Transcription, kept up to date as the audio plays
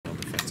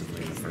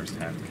first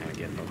half to kind of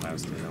get Ohio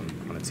State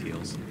on its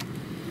heels?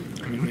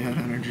 I mean, we had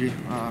energy.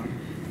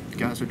 The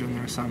guys were doing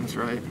their assignments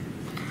right,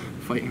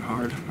 fighting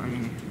hard. I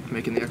mean,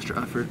 making the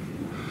extra effort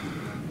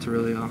to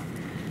really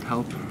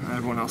help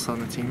everyone else on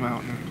the team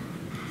out. And,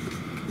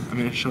 I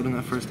mean, it showed in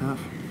that first half.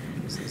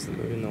 Is the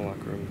mood in the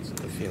locker room,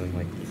 the feeling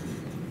like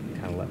you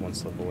kind of let one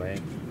slip away?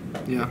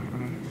 Yeah,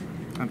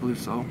 I believe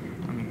so.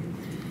 I mean,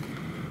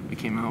 we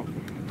came out,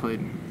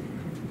 played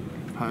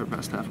probably our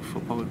best half of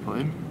football we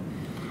played,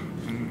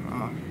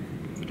 and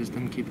we just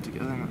didn't keep it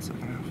together in that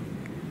second half.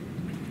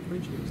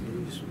 What did you guys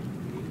lose?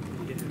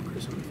 You didn't have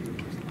Chris on the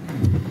field.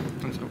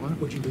 I'm sorry, what?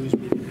 What'd you lose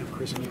when you didn't have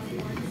Chris on the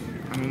field?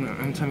 I mean,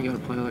 anytime you got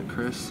to play like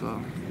Chris,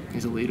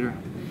 he's a leader,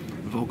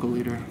 vocal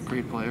leader,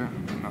 great player,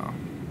 and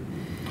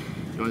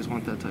you always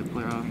want that type of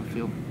player out on the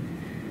field.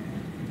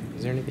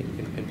 Is there anything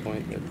you can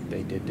pinpoint that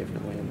they did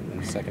differently in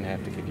the second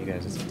half to give you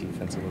guys as a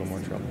defense a little more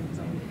trouble?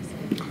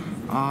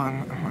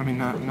 I mean,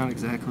 not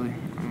exactly.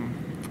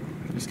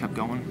 They just kept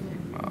going.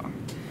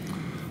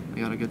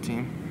 They got a good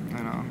team,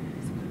 and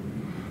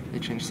they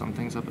changed some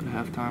things up at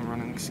halftime,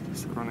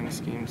 running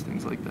schemes,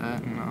 things like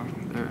that,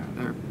 and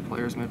their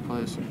players made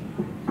plays.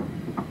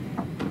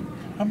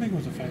 How big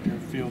was the factor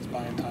of Fields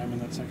buying time in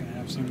that second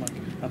half? Seemed like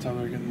that's how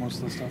they were getting most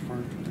of the stuff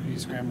where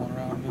he's scrambling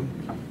around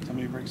and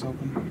somebody breaks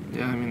open.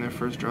 Yeah, I mean, their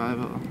first drive,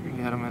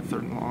 we had him at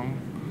 3rd and long.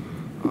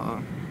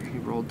 He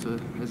rolled to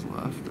his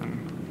left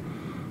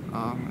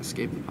and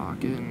escaped the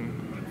pocket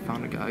and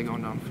found a guy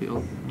going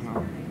downfield.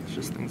 It's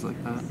just things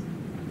like that.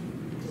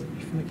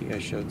 I feel like you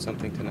guys showed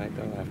something tonight,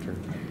 though, after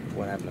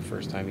what happened the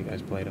first time you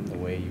guys played them, the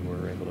way you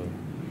were able to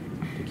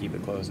keep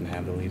it close and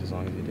have the lead as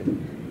long as you did.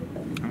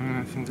 I mean,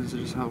 I think this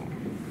is just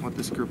what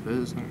this group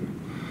is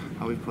and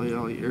how we played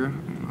all year.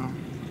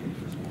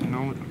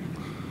 And,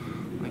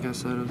 like I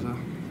said, it was a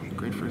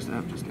great first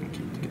half, just didn't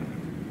keep it together.